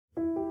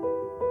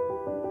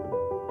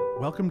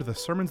Welcome to the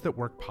Sermons That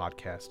Work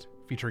podcast,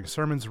 featuring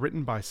sermons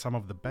written by some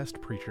of the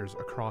best preachers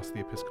across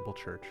the Episcopal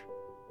Church.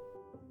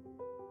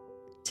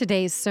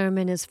 Today's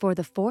sermon is for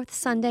the fourth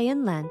Sunday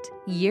in Lent,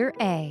 Year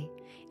A,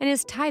 and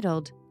is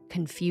titled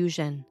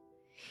Confusion.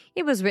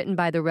 It was written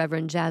by the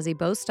Reverend Jazzy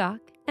Bostock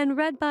and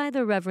read by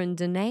the Reverend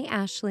Danae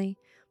Ashley,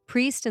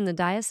 priest in the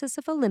Diocese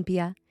of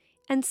Olympia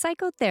and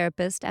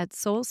psychotherapist at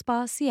Soul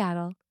Spa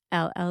Seattle,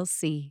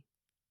 LLC.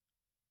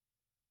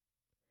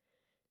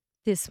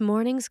 This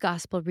morning's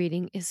gospel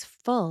reading is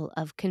full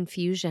of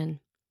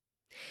confusion.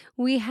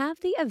 We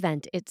have the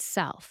event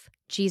itself,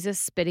 Jesus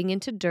spitting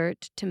into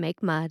dirt to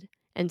make mud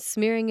and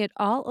smearing it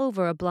all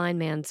over a blind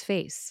man's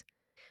face.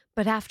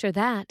 But after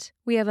that,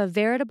 we have a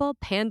veritable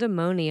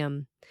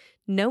pandemonium.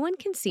 No one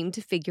can seem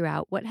to figure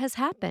out what has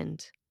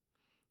happened.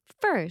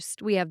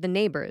 First, we have the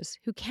neighbors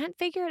who can't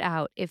figure it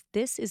out if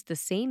this is the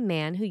same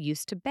man who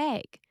used to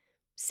beg.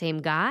 Same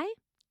guy?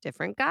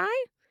 Different guy?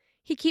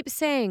 He keeps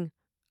saying,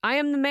 "I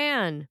am the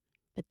man,"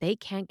 but they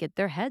can't get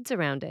their heads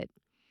around it.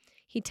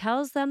 He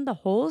tells them the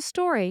whole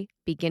story,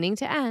 beginning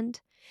to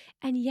end,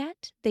 and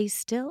yet they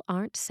still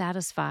aren't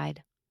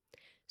satisfied.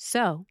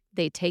 So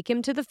they take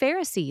him to the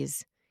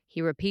Pharisees.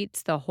 He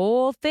repeats the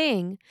whole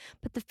thing,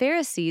 but the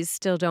Pharisees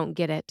still don't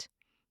get it.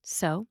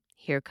 So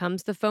here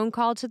comes the phone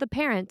call to the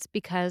parents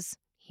because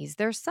he's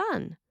their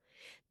son.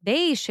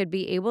 They should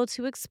be able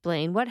to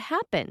explain what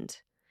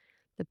happened.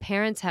 The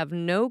parents have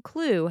no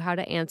clue how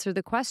to answer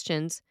the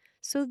questions,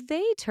 so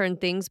they turn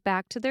things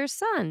back to their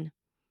son.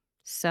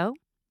 So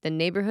the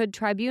neighborhood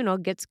tribunal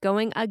gets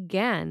going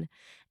again,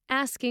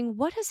 asking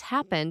what has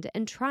happened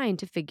and trying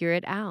to figure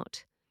it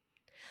out.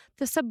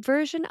 The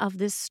subversion of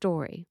this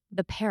story,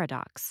 the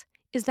paradox,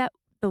 is that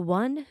the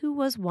one who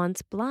was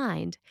once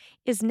blind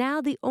is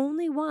now the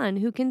only one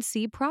who can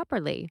see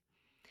properly.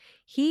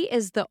 He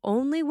is the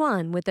only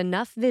one with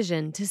enough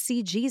vision to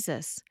see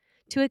Jesus,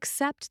 to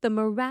accept the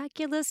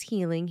miraculous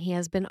healing he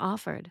has been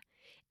offered,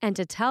 and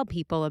to tell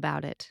people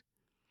about it.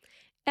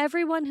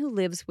 Everyone who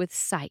lives with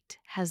sight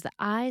has the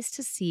eyes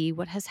to see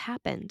what has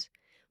happened,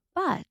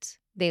 but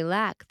they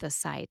lack the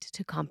sight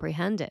to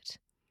comprehend it.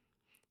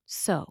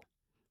 So,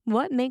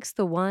 what makes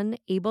the one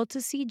able to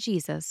see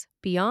Jesus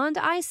beyond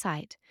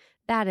eyesight,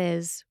 that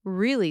is,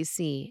 really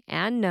see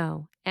and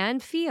know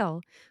and feel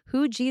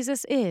who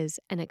Jesus is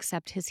and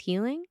accept his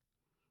healing?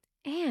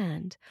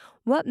 And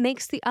what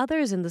makes the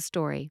others in the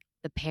story,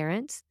 the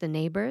parents, the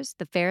neighbors,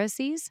 the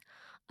Pharisees,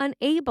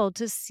 unable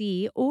to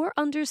see or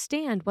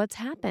understand what's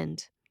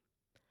happened?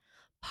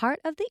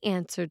 Part of the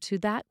answer to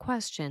that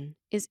question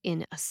is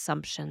in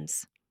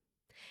assumptions.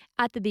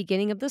 At the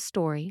beginning of the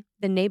story,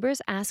 the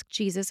neighbors ask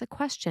Jesus a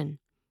question.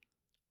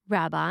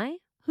 "Rabbi,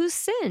 who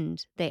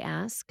sinned?" they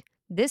ask,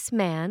 "this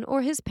man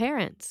or his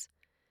parents?"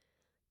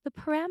 The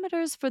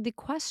parameters for the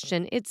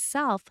question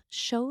itself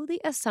show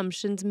the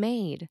assumptions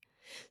made.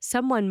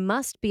 Someone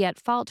must be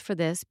at fault for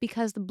this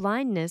because the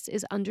blindness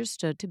is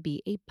understood to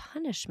be a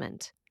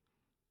punishment.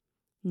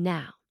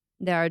 Now,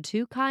 there are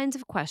two kinds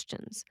of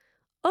questions: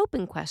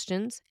 open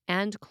questions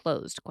and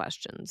closed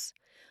questions.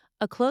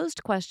 A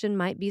closed question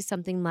might be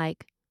something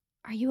like,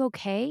 "Are you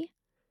okay?"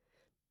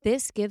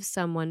 This gives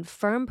someone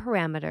firm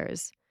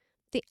parameters.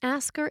 The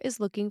asker is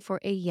looking for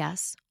a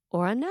yes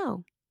or a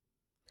no.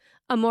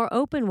 A more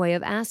open way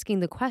of asking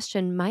the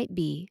question might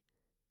be,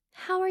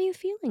 "How are you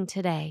feeling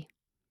today?"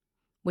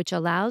 which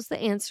allows the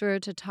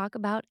answerer to talk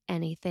about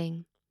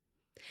anything.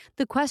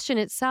 The question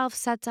itself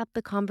sets up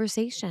the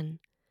conversation.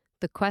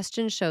 The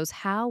question shows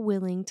how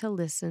willing to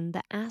listen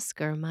the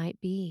asker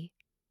might be.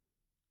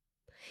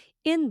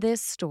 In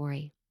this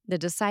story, the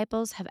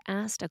disciples have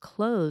asked a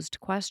closed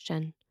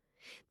question.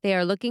 They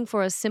are looking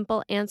for a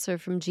simple answer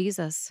from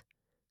Jesus.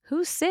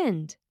 Who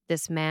sinned,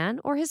 this man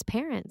or his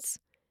parents?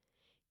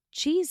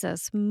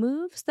 Jesus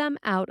moves them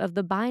out of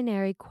the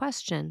binary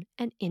question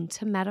and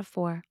into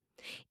metaphor,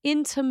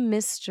 into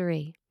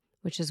mystery,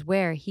 which is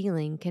where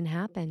healing can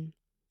happen.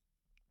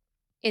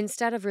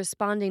 Instead of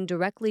responding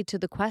directly to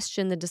the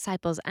question the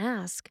disciples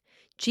ask,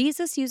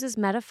 Jesus uses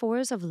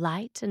metaphors of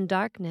light and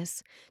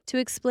darkness to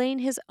explain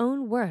his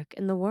own work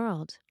in the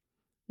world.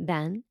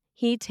 Then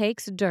he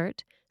takes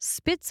dirt,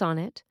 spits on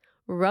it,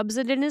 rubs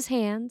it in his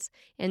hands,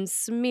 and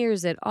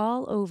smears it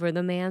all over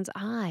the man's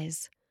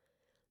eyes.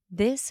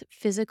 This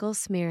physical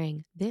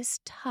smearing, this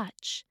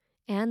touch,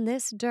 and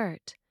this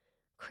dirt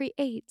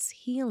creates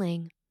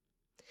healing.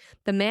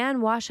 The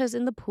man washes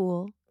in the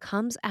pool,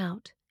 comes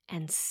out,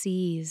 and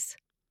sees.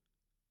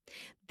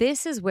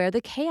 This is where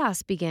the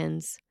chaos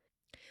begins.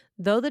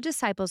 Though the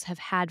disciples have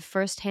had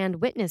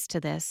first-hand witness to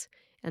this,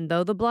 and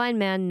though the blind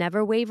man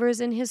never wavers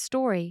in his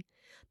story,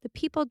 the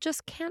people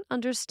just can't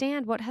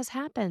understand what has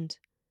happened.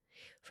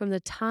 From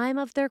the time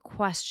of their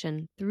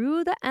question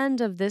through the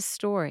end of this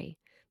story,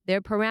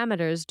 their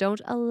parameters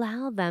don't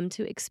allow them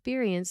to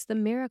experience the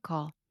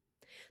miracle.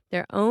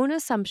 Their own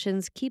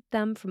assumptions keep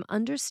them from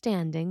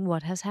understanding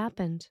what has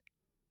happened.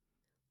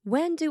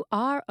 When do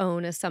our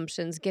own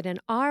assumptions get in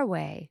our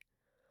way?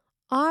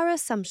 Our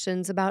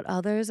assumptions about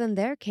others and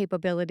their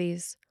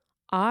capabilities,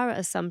 our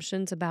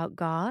assumptions about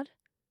God?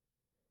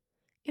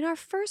 In our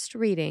first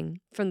reading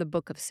from the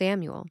book of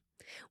Samuel,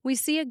 we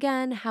see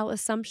again how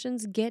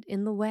assumptions get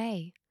in the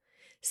way.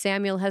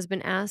 Samuel has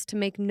been asked to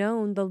make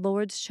known the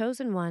Lord's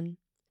chosen one.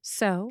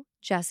 So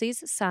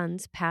Jesse's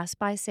sons pass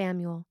by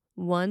Samuel,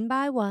 one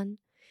by one,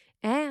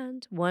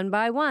 and one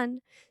by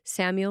one,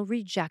 Samuel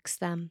rejects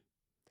them.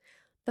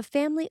 The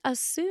family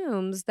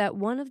assumes that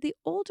one of the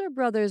older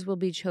brothers will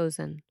be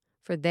chosen,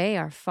 for they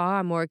are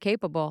far more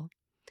capable.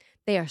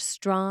 They are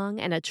strong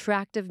and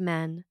attractive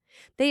men.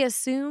 They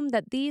assume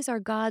that these are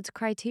God's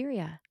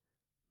criteria.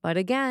 But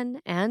again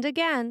and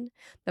again,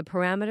 the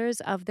parameters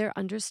of their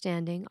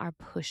understanding are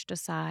pushed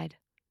aside.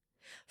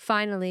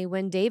 Finally,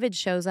 when David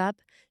shows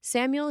up,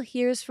 Samuel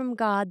hears from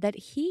God that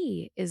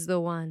he is the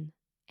one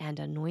and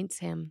anoints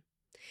him.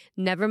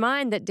 Never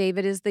mind that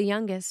David is the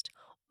youngest,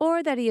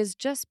 or that he has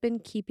just been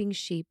keeping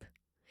sheep.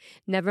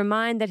 Never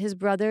mind that his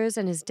brothers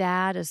and his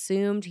dad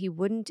assumed he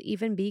wouldn't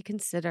even be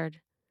considered.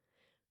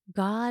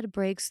 God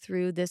breaks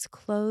through this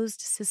closed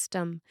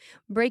system,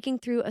 breaking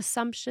through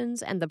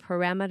assumptions and the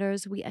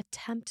parameters we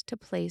attempt to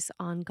place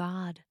on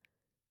God.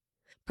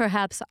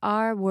 Perhaps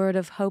our word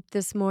of hope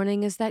this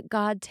morning is that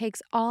God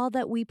takes all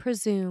that we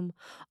presume,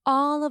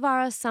 all of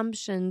our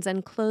assumptions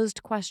and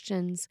closed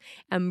questions,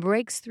 and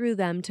breaks through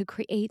them to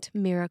create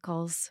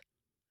miracles.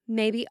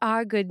 Maybe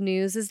our good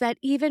news is that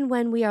even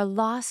when we are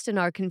lost in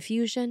our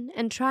confusion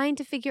and trying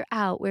to figure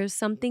out where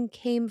something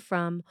came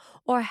from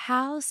or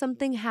how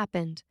something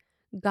happened,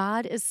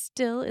 God is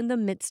still in the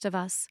midst of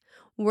us,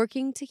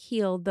 working to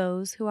heal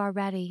those who are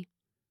ready.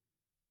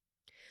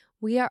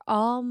 We are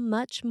all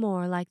much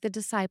more like the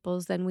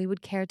disciples than we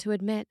would care to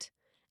admit,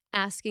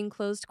 asking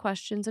closed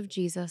questions of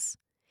Jesus.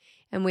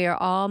 And we are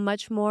all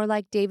much more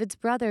like David's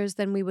brothers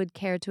than we would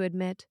care to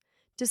admit,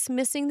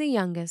 dismissing the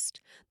youngest,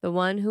 the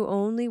one who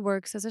only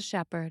works as a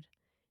shepherd.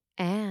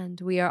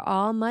 And we are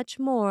all much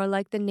more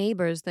like the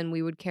neighbors than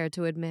we would care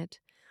to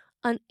admit,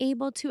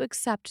 unable to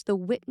accept the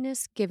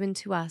witness given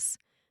to us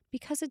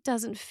because it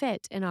doesn't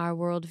fit in our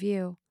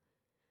worldview.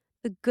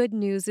 The good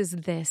news is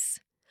this: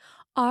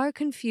 our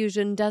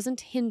confusion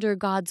doesn't hinder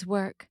God's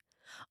work.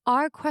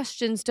 Our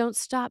questions don't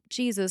stop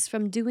Jesus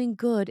from doing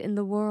good in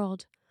the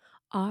world.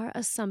 Our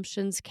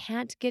assumptions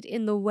can't get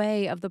in the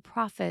way of the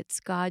prophets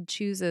God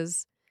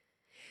chooses.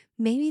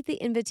 Maybe the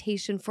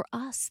invitation for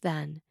us,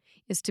 then,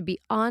 is to be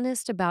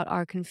honest about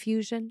our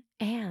confusion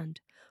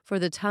and, for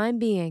the time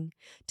being,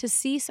 to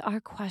cease our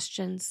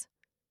questions.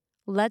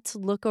 Let's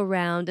look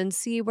around and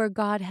see where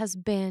God has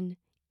been,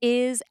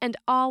 is, and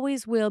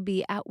always will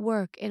be at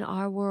work in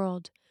our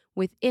world,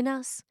 within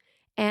us,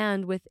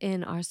 and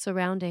within our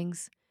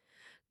surroundings.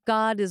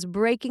 God is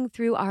breaking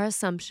through our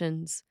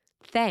assumptions.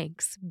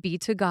 Thanks be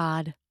to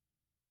God.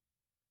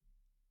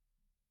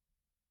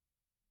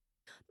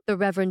 The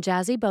Reverend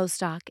Jazzy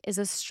Bostock is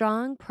a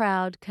strong,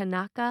 proud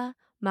Kanaka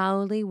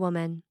Maoli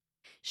woman.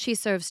 She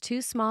serves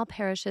 2 small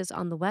parishes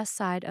on the west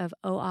side of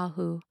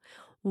Oahu,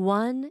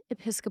 1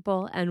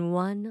 Episcopal and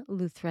 1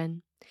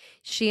 Lutheran.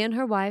 She and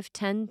her wife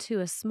tend to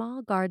a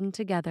small garden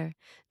together,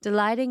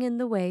 delighting in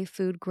the way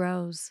food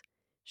grows.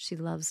 She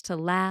loves to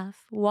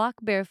laugh, walk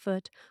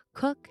barefoot,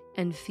 cook,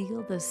 and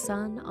feel the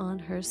sun on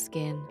her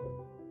skin.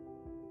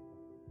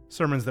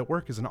 Sermons That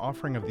Work is an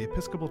offering of the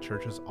Episcopal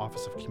Church's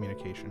Office of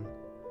Communication.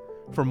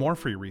 For more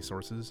free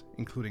resources,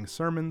 including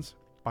sermons,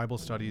 Bible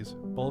studies,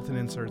 bulletin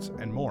inserts,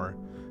 and more,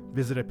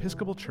 visit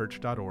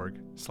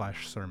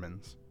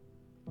episcopalchurch.org/sermons.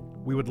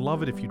 We would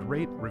love it if you'd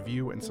rate,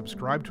 review, and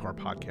subscribe to our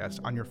podcast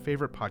on your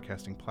favorite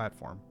podcasting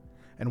platform.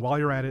 And while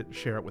you're at it,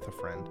 share it with a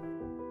friend.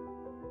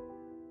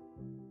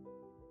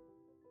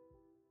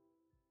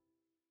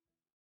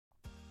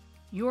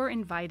 You're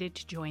invited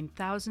to join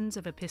thousands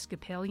of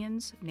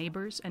Episcopalians,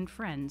 neighbors, and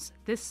friends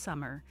this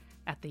summer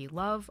at the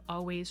Love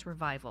Always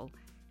Revival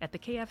at the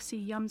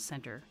KFC Yum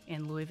Center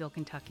in Louisville,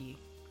 Kentucky.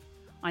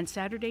 On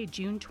Saturday,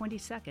 June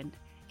 22nd,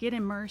 get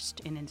immersed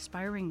in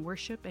inspiring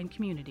worship and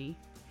community,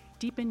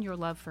 deepen your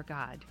love for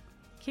God,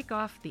 kick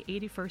off the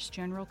 81st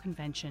General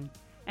Convention,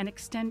 and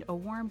extend a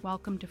warm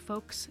welcome to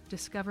folks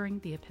discovering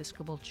the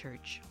Episcopal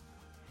Church.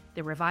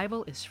 The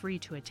revival is free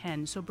to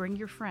attend, so bring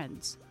your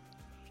friends.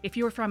 If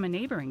you're from a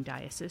neighboring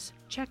diocese,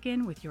 check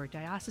in with your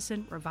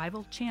diocesan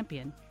revival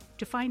champion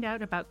to find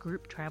out about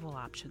group travel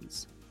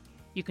options.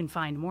 You can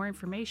find more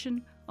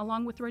information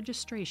along with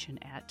registration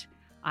at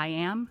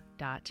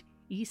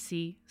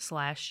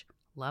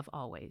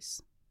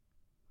iam.ec/lovealways.